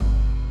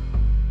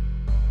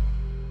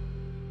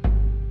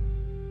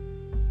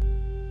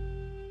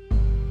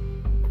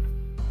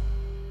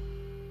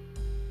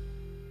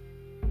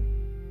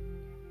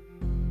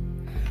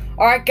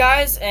Alright,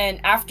 guys, and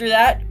after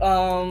that,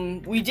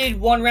 we did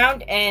one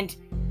round, and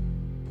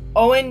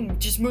Owen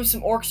just moved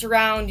some orcs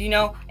around,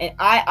 and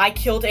I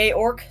killed a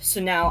orc, so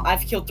now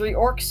I've killed 3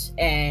 orcs,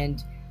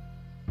 and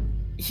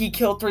he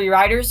killed 3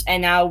 riders,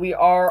 and now we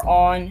are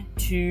on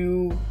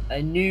to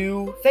a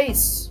new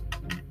phase.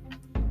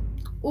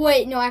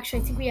 Wait, no,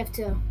 actually, I think we have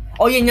to...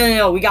 Oh, yeah,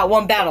 no, we got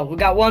one battle.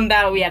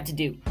 We have to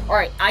do.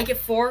 Alright, I get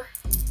 4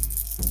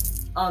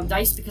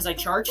 dice because I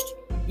charged.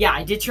 Yeah,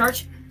 I did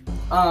charge.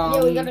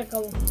 Yeah, we gotta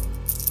go.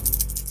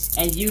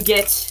 And you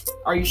get...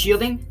 Are you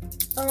shielding?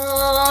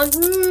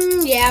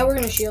 Yeah, we're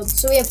gonna shield.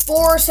 So we have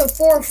 4, so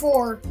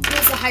 4.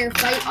 Here's the higher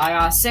fight. I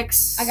got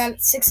 6. I got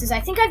 6s.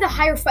 I think I have the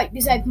higher fight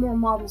because I have more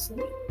models than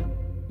you.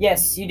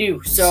 Yes, you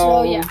do.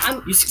 So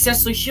yeah, you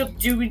successfully shielded.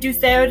 Did we do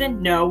Theoden?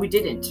 No, we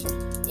didn't.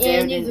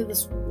 And neither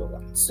this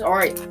one. So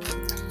alright.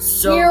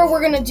 So here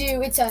we're gonna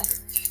do, it's 2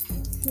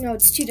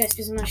 dice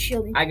because I'm not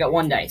shielding. I got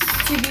 1 dice.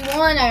 2v1,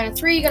 I got a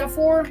 3, you got a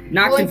 4.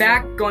 Knocked him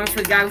back, going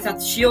for the guy without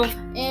the shield.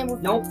 And we're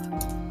nope.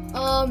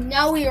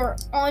 Now we are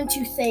on to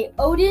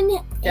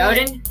Theoden.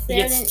 Theoden, he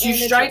gets 2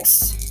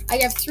 strikes. I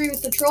have 3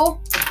 with the troll.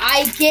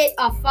 I get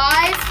a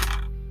 5.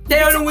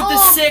 Theoden with the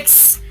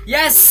 6.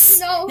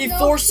 Yes! He no.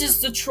 forces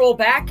the troll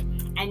back,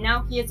 and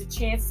now he has a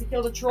chance to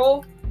kill the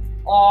troll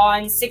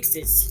on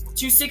 6s.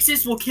 2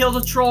 6s will kill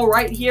the troll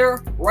right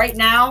here, right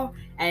now,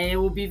 and it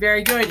will be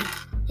very good.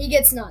 He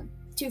gets none.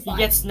 2 5s. He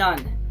gets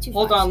none. 2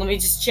 Hold 5s. on, let me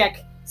just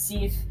check.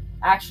 See if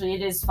actually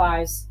it is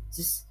 5s.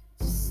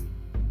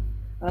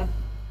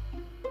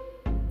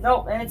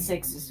 Nope, and it's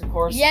 6s, of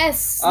course.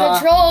 Yes, the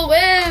troll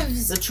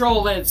lives. The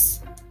troll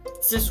lives.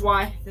 This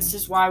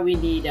is why we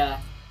need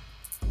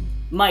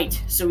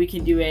might, so we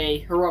can do a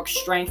heroic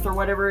strength or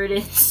whatever it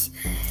is.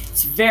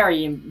 It's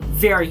very,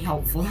 very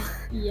helpful.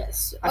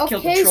 Yes.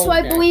 Okay, so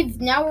I believe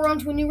now we're on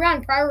to a new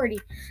round, priority.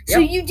 So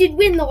you did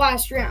win the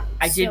last round.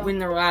 I did win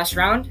the last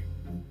round.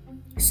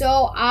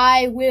 So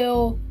I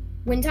will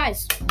win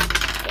ties.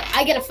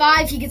 I get a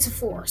 5, he gets a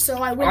 4. So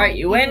I win. Alright,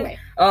 you win. Way.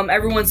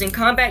 Everyone's in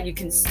combat. You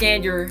can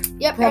stand your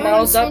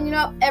everyone's standing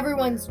up.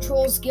 Everyone's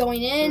trolls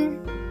going in.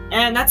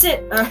 And that's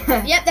it.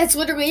 Yep, that's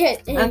literally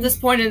it. And at this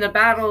point in the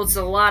battle, it's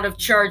a lot of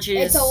charges.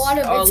 It's a lot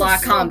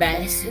of combat.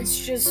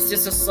 It's just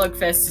a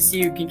slugfest to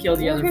see who can kill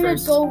the other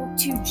first. We're gonna go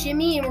to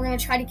Jimmy, and we're gonna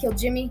try to kill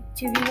Jimmy.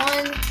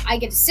 2v1. I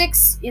get a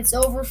 6. It's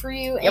over for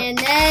you, and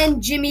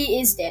then Jimmy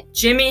is dead.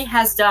 Jimmy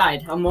has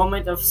died. A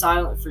moment of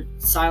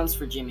silence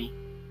for Jimmy.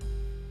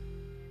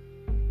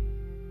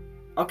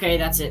 Okay,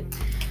 that's it.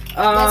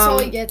 That's all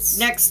he gets.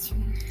 Next.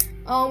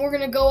 We're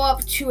gonna go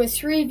up to a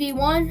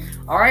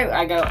 3v1. Alright,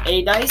 I got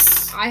 8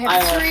 dice. I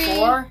have 3.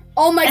 4.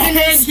 Oh my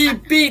goodness.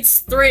 And he beats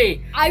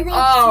 3. I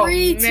rolled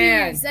 3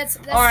 man. 2s. That's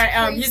alright,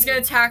 crazy. He's gonna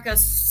attack a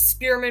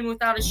spearman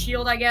without a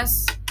shield, I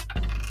guess.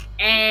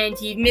 And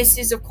he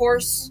misses, of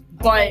course,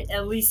 but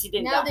at least he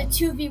didn't die. Now the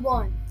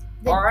 2v1.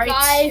 The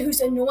guy who's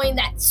annoying,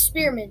 that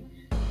spearman.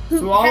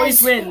 Who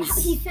always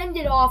wins. He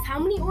fended off how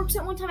many orcs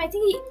at one time? I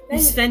think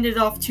he's fended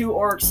off 2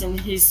 orcs, and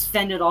he's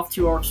fended off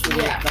 2 orcs for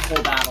the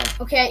whole battle.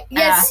 Okay,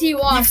 yes, he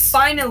lost. He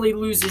finally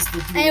loses the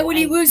duel. And when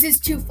he loses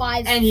 2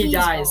 5s, and he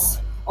dies.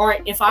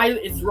 Alright, if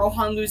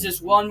Rohan loses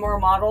 1 more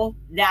model,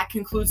 that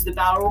concludes the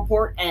battle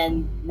report,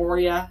 and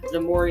Moria, the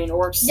Morian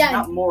orcs,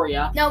 not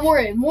Moria. Not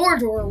Moria,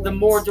 Mordor orcs. The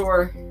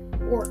Mordor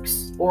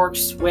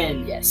orcs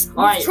win. Yes.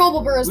 Alright,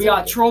 we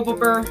got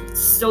Trollbubber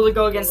still to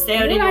go against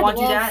Theoden. You want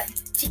to do that?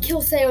 To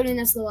kill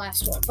Theoden as the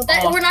last one. But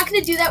we're not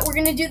going to do that. We're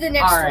going to do the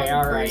next one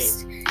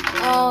first.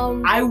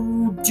 I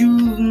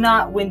do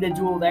not win the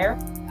duel there.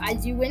 I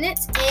do win it,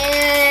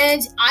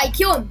 and I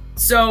kill him.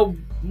 So,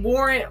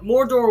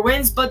 Mordor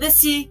wins, but let's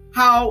see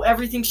how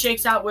everything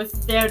shakes out with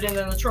Theoden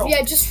and the troll.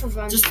 Yeah, just for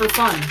fun.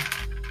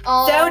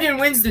 Theoden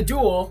wins the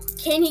duel.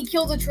 Can he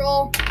kill the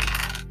troll?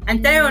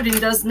 And Theoden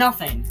does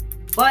nothing.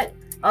 But,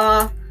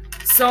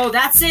 so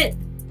that's it.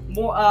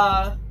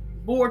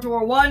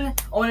 Mordor won.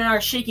 Owen and I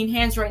are shaking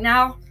hands right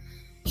now.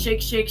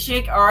 Shake, shake,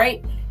 shake.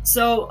 Alright.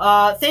 So,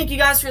 thank you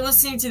guys for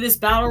listening to this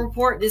battle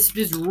report. This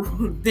has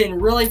been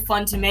really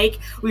fun to make.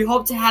 We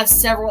hope to have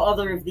several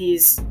other of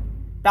these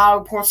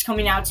battle reports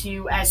coming out to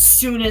you as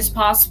soon as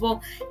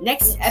possible.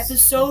 Next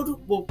episode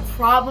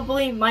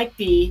might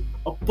be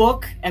a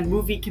book and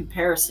movie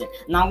comparison.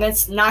 Now, I'm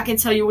not going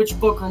to tell you which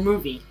book or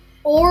movie.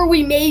 Or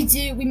we may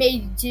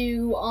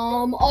do,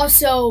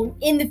 also,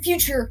 in the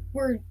future,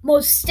 we're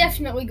most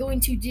definitely going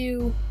to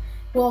do,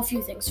 well, a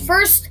few things.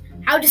 First,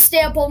 how to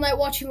stay up all night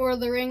watching Lord of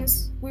the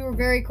Rings. We were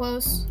very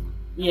close.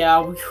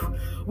 Yeah,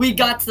 we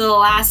got to the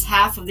last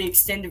half of the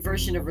extended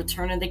version of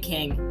Return of the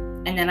King,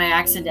 and then I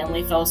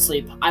accidentally fell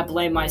asleep. I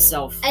blame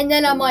myself. And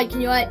then I'm like, you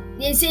know what,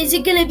 is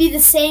it going to be the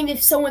same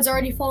if someone's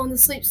already fallen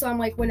asleep? So I'm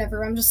like,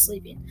 whatever, I'm just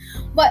sleeping.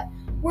 But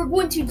we're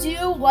going to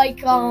do,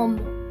 like,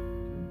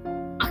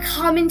 a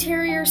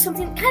commentary or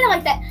something, kind of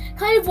like that,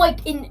 kind of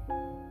like in,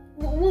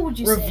 what would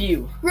you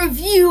say?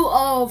 Review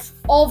of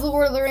all of the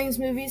Lord of the Rings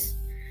movies.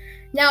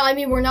 Now, I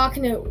mean, we're not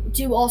going to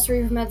do all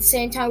 3 of them at the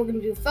same time. We're going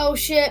to do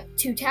Fellowship,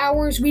 2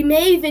 Towers. We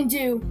may even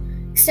do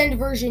extended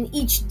version,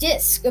 each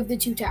disc of the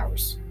 2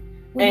 Towers.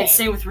 And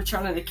same with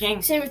Return of the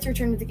King. Same with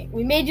Return of the King.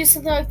 We may do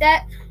something like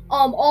that.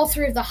 All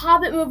 3 of the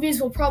Hobbit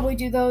movies, we'll probably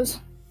do those.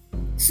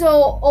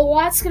 So a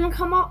lot's gonna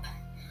come up.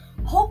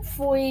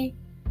 Hopefully,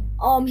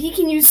 he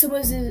can use some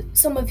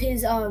of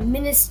his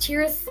Minas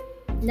Tirith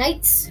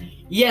knights.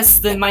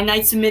 Yes, my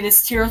Knights of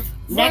Minas Tirith.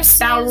 Next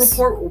battle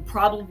report will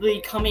probably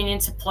be coming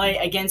into play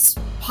against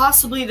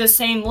possibly the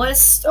same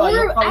list.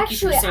 Or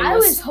actually, I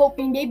was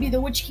hoping maybe the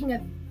Witch King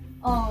of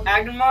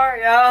Agnemar.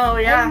 Oh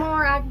yeah.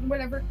 Agnemar,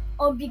 whatever.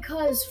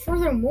 Because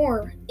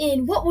furthermore,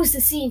 in what was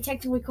the scene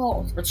technically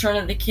called? Return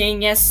of the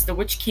King. Yes, the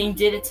Witch King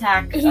did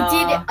attack. He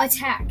did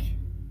attack.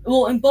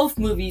 Well, in both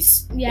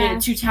movies, yeah. In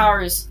Two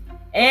Towers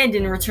and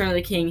in Return of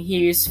the King,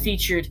 he was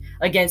featured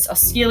against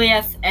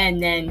Osgiliath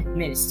and then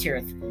Minas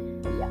Tirith.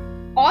 Yeah.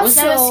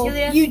 Also,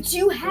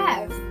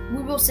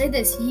 we will say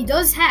this, he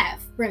does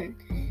have, Brennan,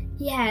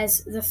 he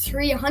has the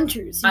 3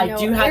 hunters. I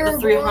do have the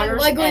 3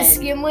 hunters.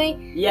 Legolas,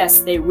 Gimli.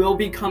 Yes, they will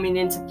be coming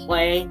into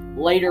play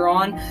later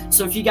on.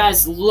 So if you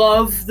guys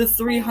love the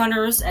 3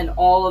 hunters and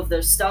all of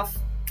their stuff,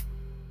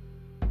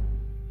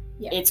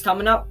 it's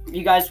coming up.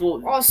 You guys will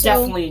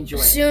definitely enjoy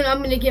it. Soon I'm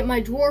going to get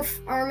my dwarf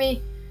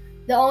army.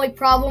 The only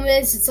problem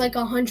is it's like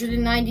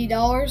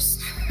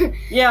 $190.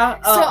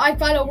 Yeah. So I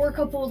thought I'd work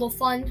up a little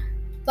fun,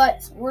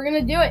 but we're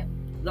going to do it.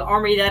 The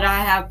army that I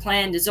have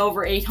planned is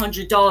over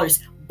 $800,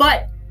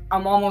 but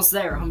I'm almost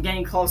there. I'm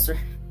getting closer.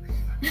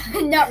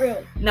 Not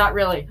really. Not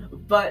really.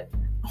 But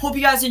hope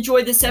you guys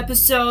enjoyed this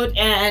episode,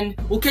 and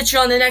we'll catch you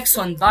on the next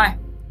one. Bye.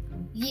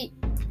 Yeet.